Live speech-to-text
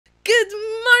Good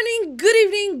morning, good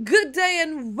evening, good day,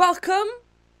 and welcome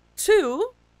to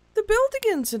the building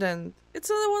incident. It's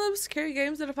another one of those scary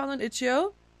games that I found on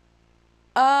itch.io.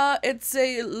 It's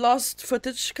a lost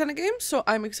footage kind of game, so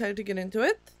I'm excited to get into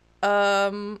it.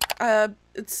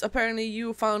 It's apparently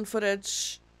you found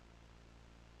footage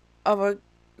of a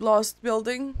lost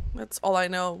building. That's all I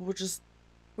know. We're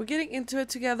getting into it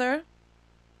together.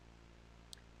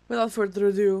 Without further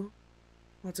ado,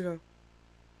 let's go.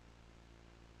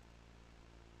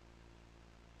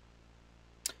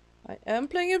 I am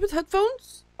playing it with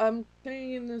headphones. I'm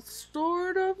playing in a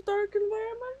sort of dark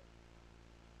environment.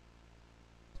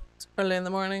 It's early in the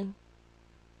morning.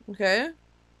 Okay.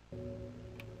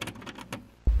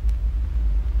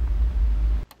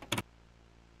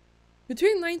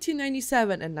 Between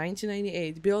 1997 and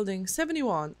 1998, Building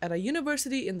 71 at a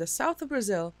university in the south of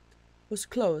Brazil was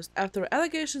closed after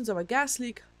allegations of a gas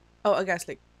leak.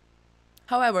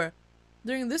 However,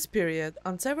 during this period,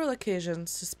 on several occasions,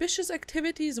 suspicious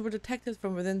activities were detected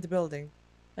from within the building.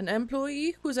 An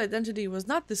employee whose identity was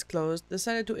not disclosed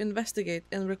decided to investigate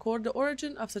and record the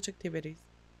origin of such activities.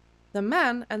 The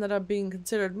man ended up being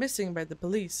considered missing by the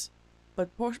police,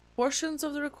 but portions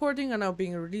of the recording are now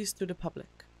being released to the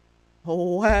public.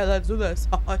 Oh, well, let's do this.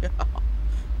 Am I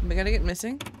gonna get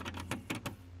missing?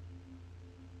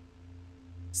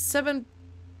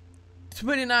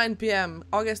 7:29 p.m.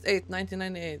 August 8th,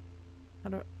 1998. How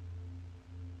do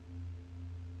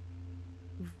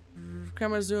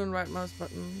camera zoom, right mouse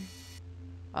button.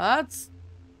 Oh,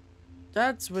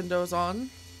 that's Windows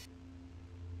on.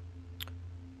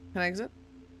 Can I exit?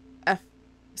 F.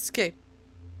 Escape.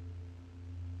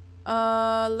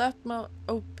 Left mouse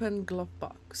open glove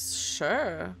box.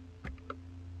 Sure.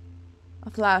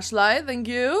 A flashlight, thank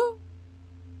you.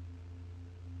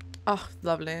 Oh,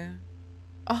 lovely.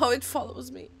 Oh, it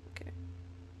follows me. Okay.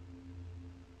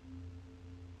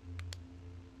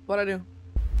 What'd I do?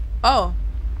 Oh.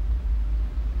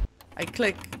 I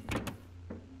click.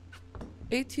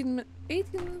 18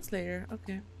 minutes later.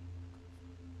 Okay.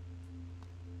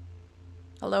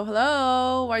 Hello,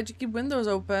 hello. Why'd you keep windows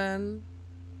open?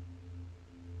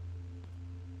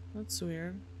 That's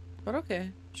weird. But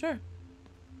okay. Sure.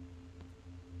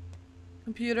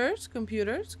 Computers.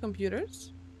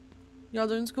 Y'all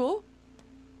doing school?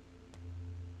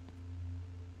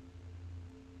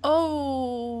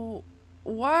 Oh.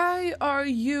 Why are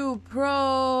you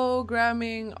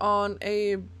programming on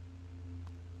a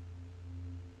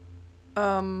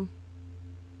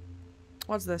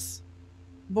what's this?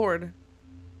 Board.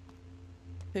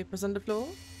 Papers on the floor.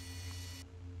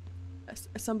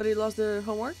 Somebody lost their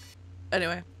homework?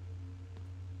 Anyway.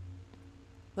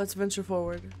 Let's venture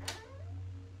forward.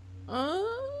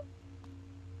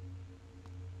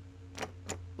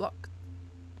 Locked.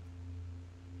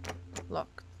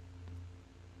 Locked.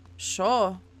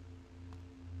 Sure.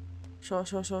 Sure. Is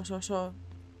that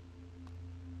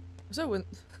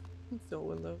still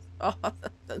Windows? Oh,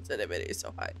 sensitivity is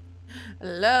so high.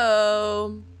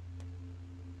 Hello.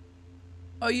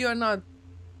 Oh, you are not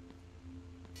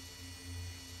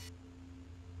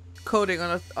coding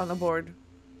on a board.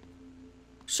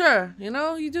 Sure, you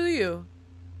know, you do you.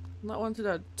 I'm not one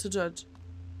to judge.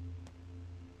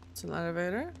 It's an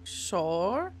elevator.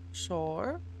 Sure.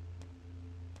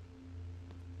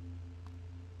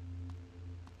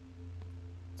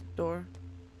 Door.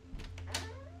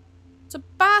 It's a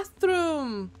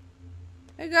bathroom.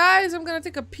 Hey guys, I'm gonna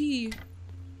take a pee.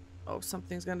 Oh,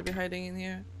 something's gonna be hiding in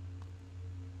here.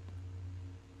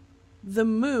 The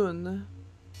moon.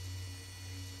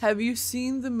 Have you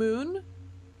seen the moon?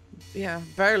 Yeah,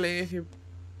 barely if you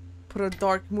put a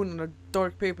dark moon on a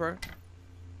dark paper.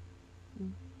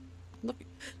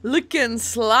 Looking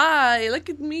sly. Look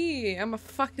at me. I'm a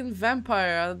fucking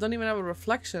vampire. I don't even have a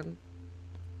reflection.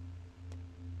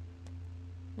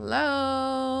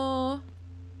 Hello.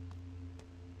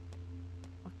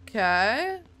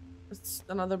 Okay. It's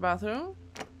another bathroom.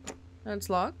 And it's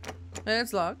locked.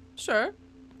 Sure.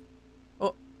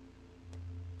 Oh.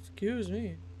 Excuse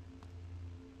me.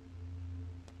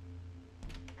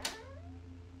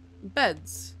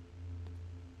 Beds.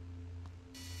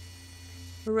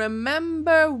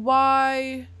 Remember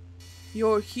why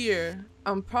you're here.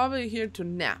 I'm probably here to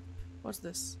nap. What's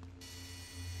this?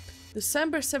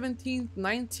 December 17th,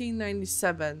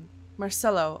 1997.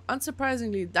 Marcelo.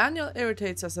 Unsurprisingly, Daniel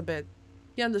irritates us a bit.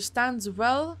 He understands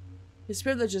well his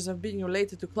privileges of being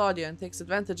related to Claudia and takes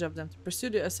advantage of them to pursue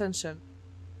the ascension.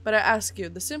 But I ask you,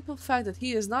 the simple fact that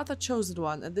he is not a chosen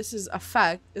one, and this is a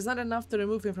fact, is not enough to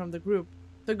remove him from the group.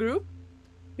 The group?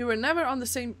 We were never on the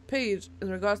same page in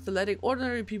regards to letting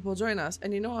ordinary people join us,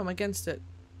 and you know I'm against it.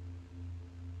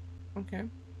 Okay.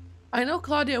 I know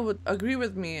Claudia would agree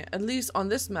with me, at least on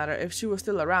this matter, if she was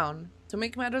still around. To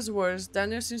make matters worse,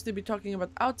 Daniel seems to be talking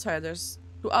about outsiders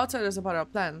about our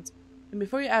plans. And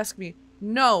before you ask me,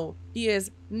 no, he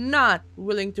is not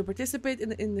willing to participate in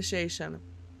the initiation.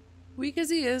 Weak as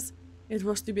he is, it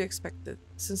was to be expected.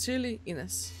 Sincerely,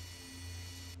 Ines.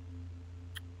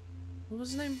 What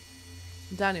was his name?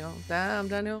 Daniel. Damn,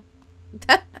 Daniel.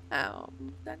 Damn,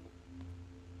 Daniel.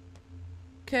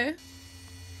 Okay.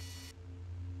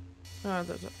 Oh,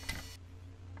 there's a...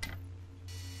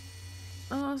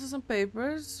 Oh, this is some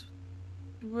papers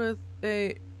with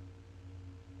a...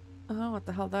 I don't know what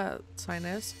the hell that sign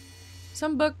is.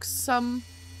 Some books, some...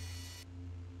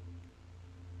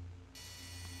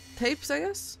 tapes, I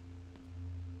guess?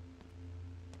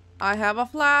 I have a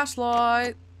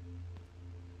flashlight.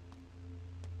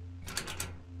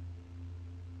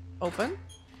 Open.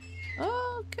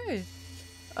 Okay.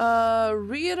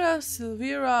 Rita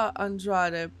Silvira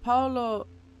Andrade, Paolo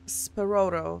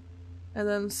Sperotto, and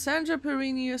then Sandra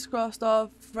Perini is crossed off.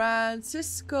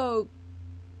 Francisco,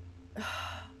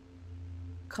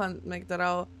 can't make that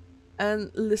out, and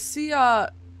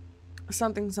Lucia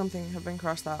something something have been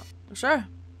crossed out. Sure.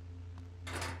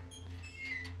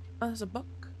 Oh, there's a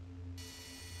book.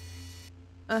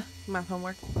 Math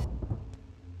homework.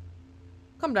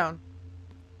 Come down.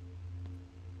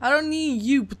 I don't need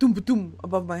you patum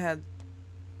above my head.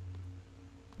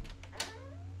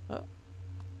 Oh.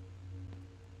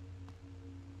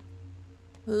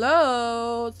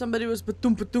 Hello? Somebody was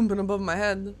patum above my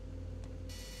head.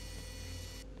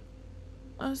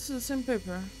 Oh, this is the same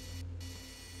paper.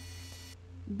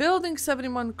 Building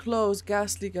 71 closed,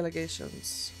 gas leak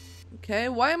allegations. Okay,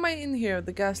 why am I in here?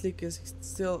 The gas leak is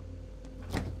still...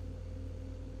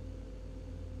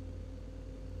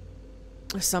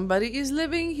 Somebody is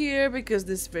living here because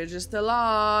this fridge is still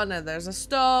on and there's a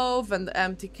stove and the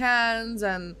empty cans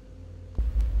and...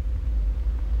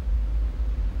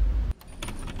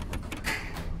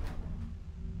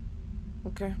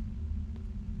 Okay.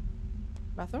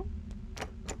 Bathroom?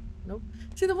 Nope.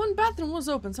 See, the one bathroom was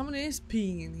open. Somebody is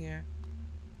peeing in here.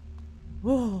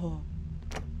 Whoa.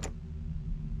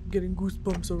 Getting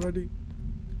goosebumps already.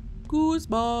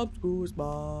 Goosebumps,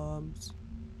 goosebumps.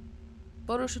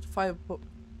 Photo shoot 5.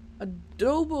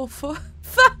 Adobo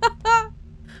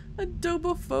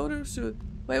Adobo photo shoot.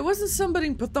 Wait, wasn't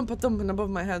somebody patum above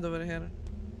my head over here?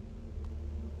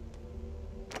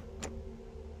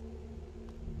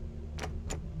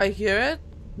 I hear it.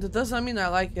 That doesn't mean I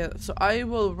like it. So I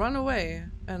will run away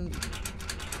and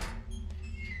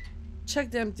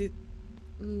check the empty.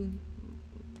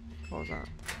 Hold on.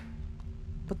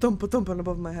 Patum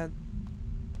above my head.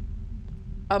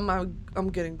 I'm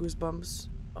getting goosebumps.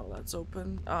 Oh, that's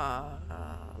open.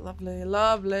 Lovely,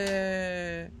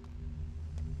 lovely.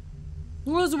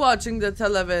 Who's watching the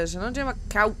television? Don't you have a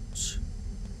couch?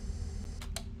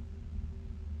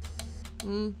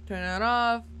 Turn it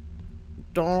off.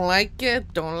 Don't like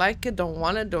it, don't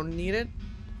want it, don't need it.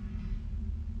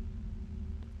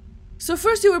 So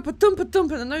first you were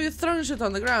patum and now you're throwing shit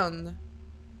on the ground.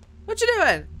 What you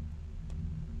doing?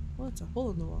 Oh, it's a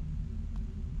hole in the wall.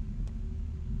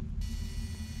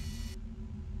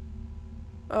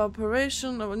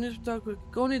 Operation of a newspaper.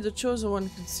 Only the chosen one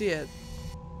can see it.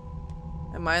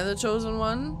 Am I the chosen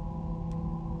one?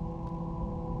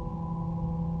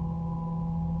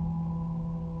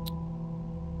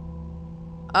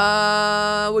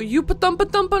 Were you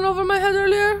patum-patumping over my head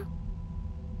earlier?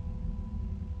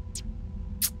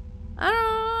 I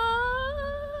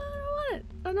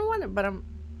don't want it, but I'm...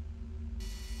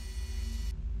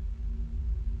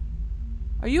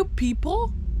 Are you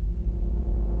people?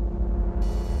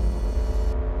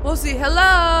 We'll see.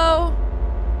 Hello?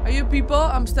 Are you people?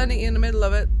 I'm standing in the middle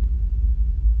of it.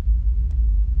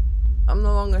 I'm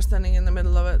no longer standing in the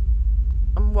middle of it.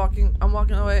 I'm walking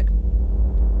away.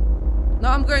 No,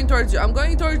 I'm going towards you. I'm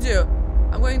going towards you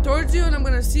and I'm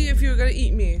gonna see if you're gonna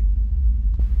eat me.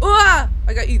 Ah!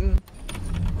 I got eaten.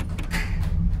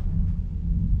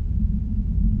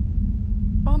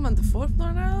 Oh, I'm on the 4th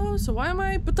floor now? So why am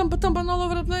I patum-patumping all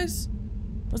over the place?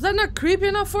 Was that not creepy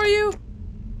enough for you?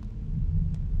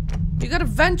 You gotta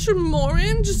venture more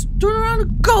in? Just turn around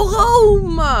and go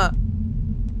home!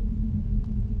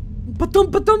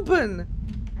 Patum-patumping!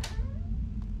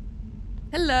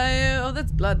 Hello! Oh,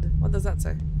 that's blood. What does that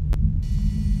say?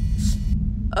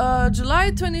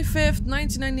 July 25th,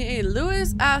 1998.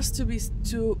 Lewis asked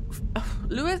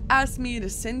me to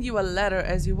send you a letter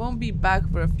as you won't be back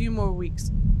for a few more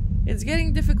weeks. It's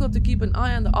getting difficult to keep an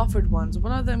eye on the offered ones.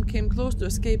 One of them came close to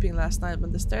escaping last night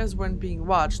when the stairs weren't being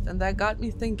watched, and that got me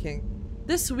thinking.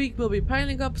 This week we'll be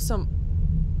piling up some...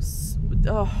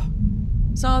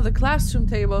 some of the classroom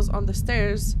tables on the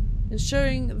stairs,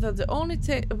 ensuring that the only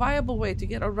viable way to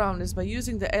get around is by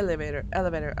using the elevator.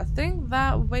 I think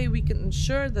that way we can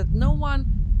ensure that no one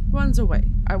runs away.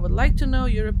 I would like to know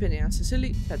your opinion.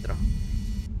 Sincerely, Pedro.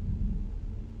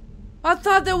 I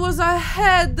thought there was a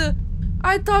head.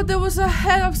 I thought there was a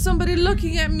head of somebody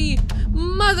looking at me.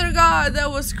 Mother God,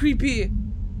 that was creepy.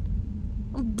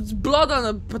 Blood on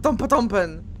a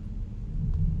patumpen.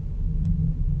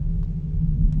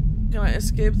 Can I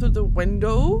escape through the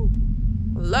window?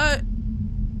 Hello?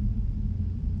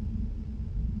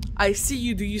 I see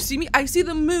you. Do you see me? I see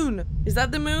the moon. Is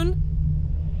that the moon?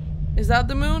 Is that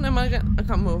the moon? I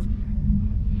can't move.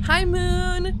 Hi,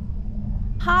 moon.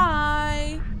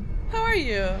 Hi. How are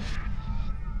you?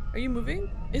 Are you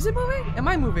moving? Is it moving? Am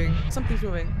I moving? Something's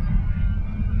moving.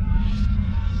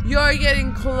 You're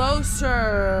getting closer.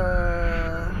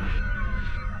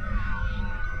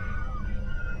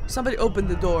 Somebody opened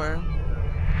the door.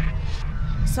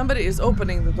 Somebody is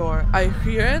opening the door. I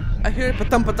hear it. I hear it.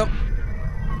 Patum patum.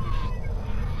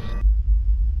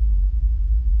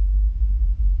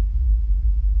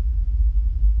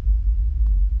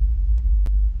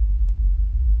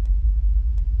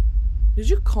 Did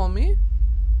you call me?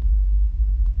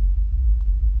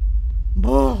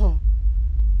 Oh.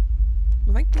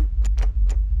 Thank you.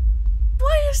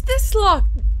 Why is this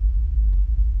locked?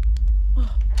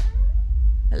 Oh.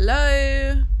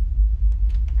 Hello?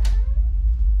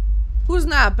 Who's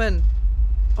napping?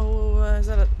 Oh, is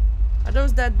that are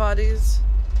those dead bodies?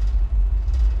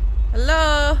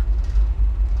 Hello?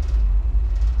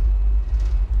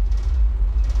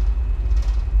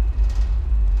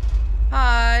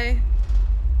 Hi.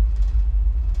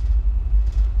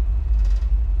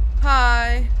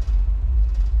 Hi.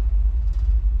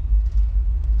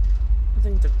 I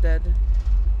think they're dead.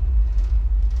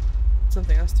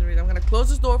 Something else to read. I'm gonna close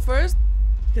this door first,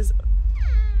 because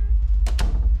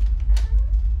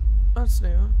that's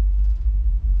new.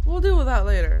 We'll deal with that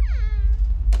later.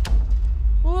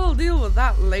 We'll deal with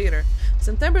that later.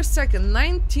 September 2nd,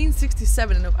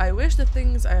 1967. I wish the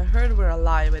things I heard were a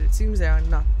lie, but it seems they are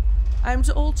not. I am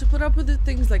too old to put up with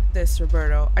things like this,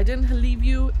 Roberto. I didn't leave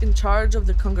you in charge of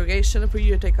the congregation for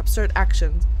you to take absurd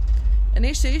actions. An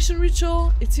initiation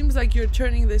ritual? It seems like you're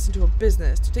turning this into a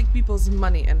business, to take people's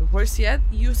money, and worse yet,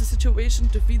 use the situation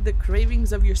to feed the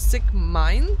cravings of your sick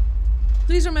mind?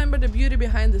 Please remember the beauty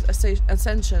behind this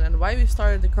ascension and why we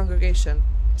started the congregation.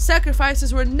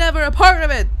 Sacrifices were never a part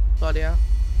of it! Claudia.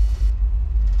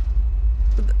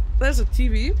 But there's a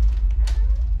TV.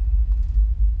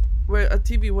 Where a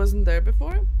TV wasn't there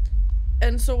before.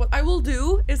 And so what I will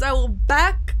do is I will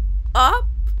back up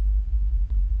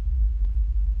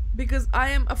because I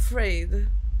am afraid.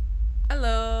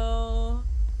 Hello.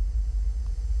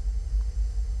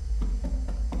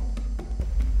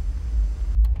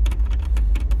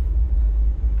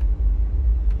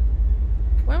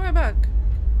 Why am I back?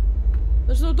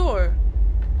 There's no door.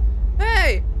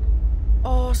 Hey!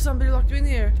 Oh, somebody locked me in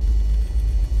here.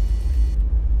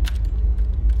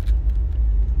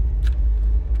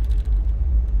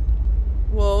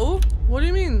 Whoa, what do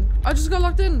you mean? I just got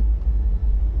locked in.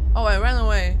 Oh, I ran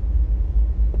away.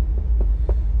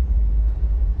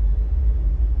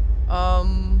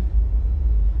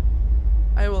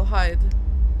 I will hide.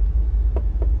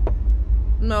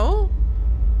 No?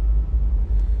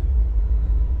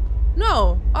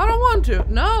 No, I don't want to.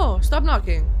 No, stop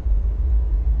knocking.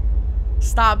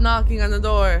 Stop knocking on the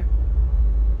door.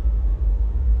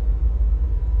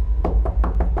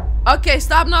 Okay,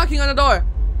 stop knocking on the door.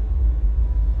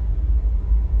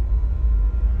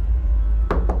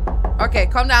 Okay,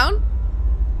 calm down.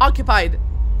 Occupied.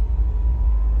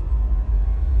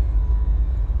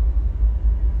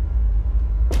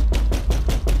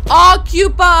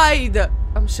 Occupied!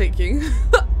 I'm shaking.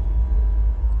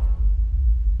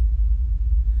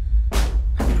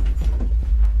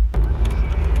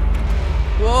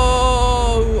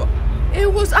 Whoa!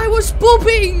 I was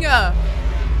pooping!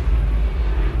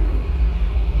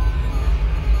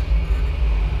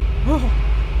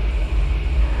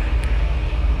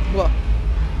 Whoa.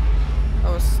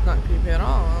 That was not creepy at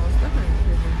all. That was definitely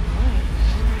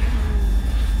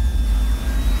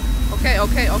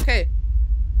creepy. Okay.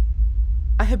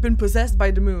 I have been possessed by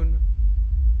the moon.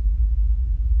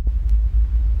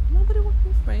 Nobody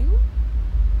walking frame?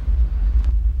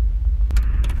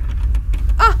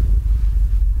 Ah!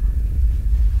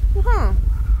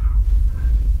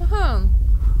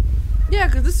 Yeah,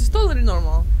 because this is totally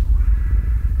normal.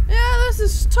 Yeah, this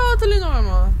is totally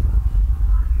normal.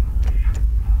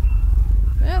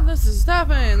 Yeah, this is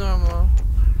definitely normal.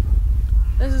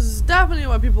 This is definitely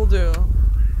what people do.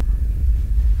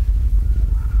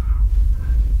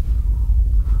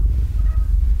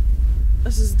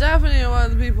 This is definitely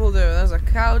what people do. There's a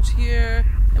couch here.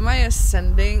 Am I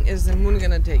ascending? Is the moon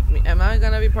gonna take me? Am I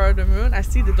gonna be part of the moon? I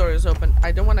see the door is open.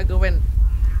 I don't want to go in.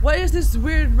 What is this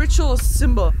weird ritual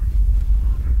symbol?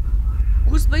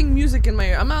 Who's playing music in my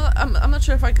ear? I'm not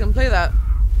sure if I can play that.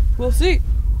 We'll see.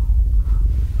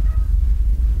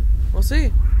 We'll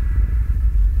see.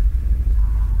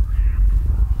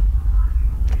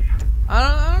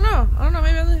 I don't know.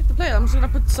 Maybe I have to play it. I'm just gonna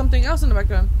put something else in the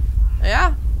background.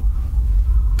 Yeah.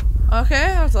 Okay,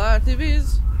 that's a lot of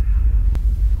TVs.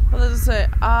 What does it say?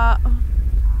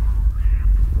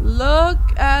 Look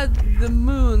at the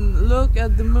moon. Look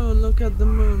at the moon. Look at the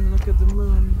moon. Look at the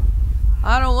moon.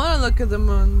 I don't want to look at the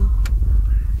moon.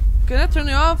 Can I turn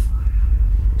you off?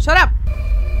 Shut up!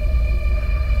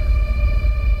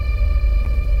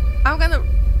 I'm gonna...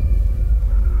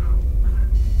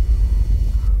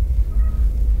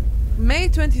 May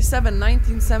 27,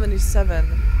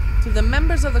 1977. To the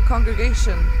members of the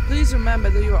congregation, please remember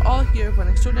that you are all here for an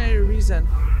extraordinary reason.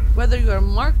 Whether you are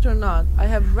marked or not, I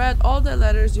have read all the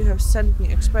letters you have sent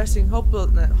me expressing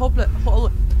hopelessness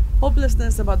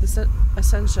about the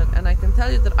ascension, and I can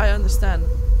tell you that I understand.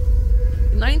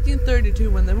 In 1932,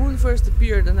 when the moon first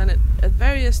appeared, and then at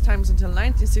various times until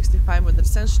 1965 when the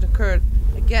ascension occurred,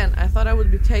 again, I thought I would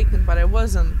be taken, but I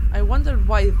wasn't. I wondered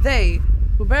why they,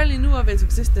 who barely knew of its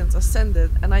existence,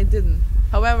 ascended, and I didn't.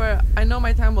 However, I know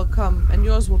my time will come, and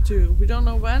yours will too. We don't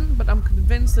know when, but I'm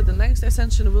convinced that the next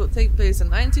ascension will take place in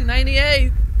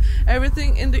 1998.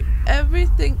 Everything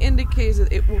indicates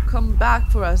that it will come back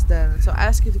for us then, so I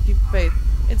ask you to keep faith.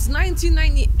 It's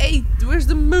 1998! Where's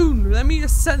the moon? Let me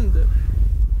ascend!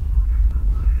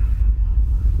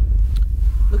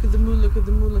 Look at the moon, look at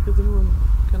the moon, look at the moon.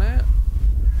 Can I...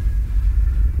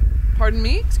 Pardon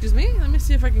me? Excuse me? Let me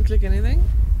see if I can click anything.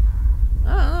 Oh,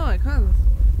 no, I can't.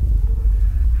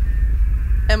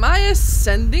 Am I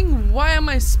ascending? Why am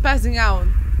I spazzing out?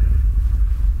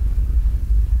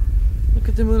 Look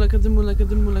at the moon, look at the moon, look at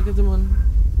the moon, look at the moon.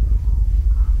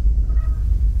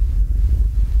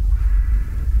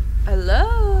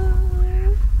 Hello?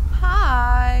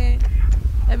 Hi.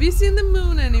 Have you seen the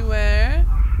moon anywhere?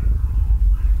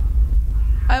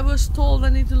 I was told I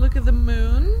need to look at the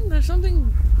moon. There's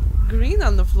something green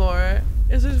on the floor.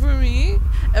 Is it for me?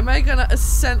 Am I gonna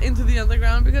ascend into the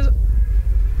underground because...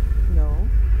 No.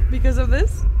 Because of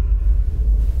this?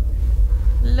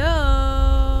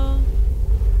 Hello?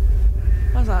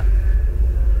 What's that?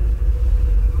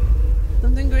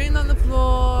 Something green on the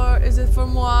floor. Is it for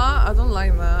moi? I don't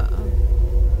like that.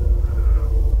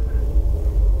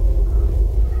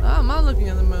 Ah, I'm not looking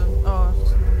at the moon. Oh.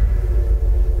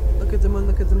 Look at the moon,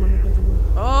 look at the moon, look at the moon.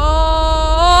 Oh!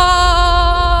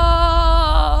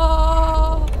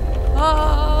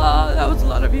 Ah, that was a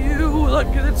lot of you. Look,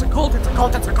 it's a cult, it's a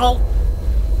cult, it's a cult.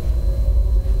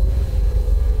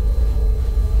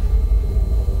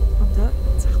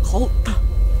 It's a cult.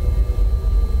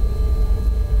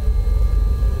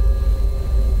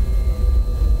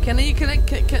 Can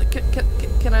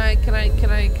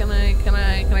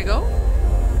I go?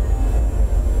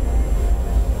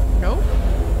 No?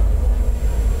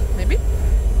 Maybe?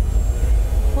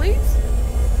 Please?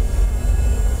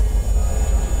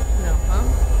 No, huh?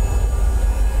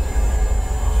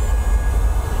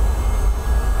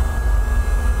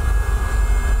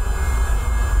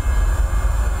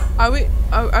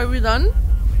 Are we done?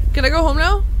 Can I go home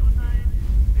now?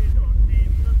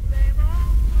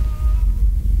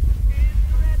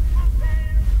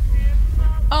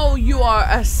 Oh, you are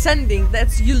ascending.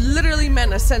 That's, you literally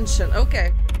meant ascension.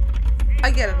 Okay.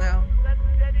 I get it now.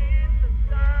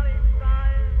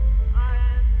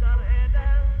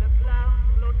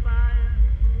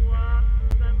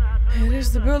 It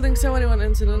is the Building 71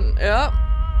 incident. Yeah.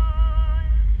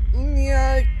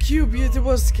 Yeah, Cube, it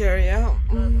was scary, yeah.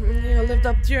 You lived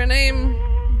up to your name.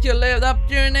 You lived up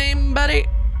to your name, buddy.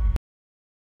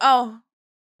 Oh.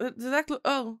 Did I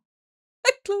oh.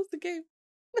 I closed the game.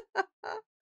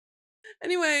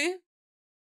 Anyway.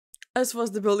 As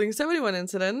was the Building 71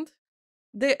 incident.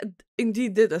 They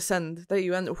indeed did ascend. That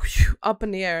you went up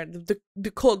in the air.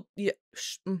 The cold, yeah.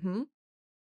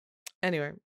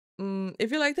 Anyway.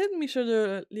 If you liked it, be sure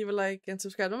to leave a like and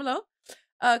subscribe down below.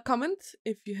 Comment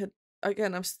if you had.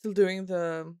 Again, I'm still doing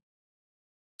the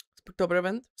Spooktober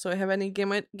event, so if you have any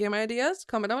game ideas,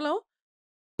 comment down below.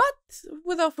 But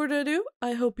without further ado,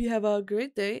 I hope you have a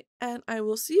great day, and I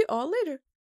will see you all later.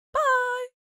 Bye!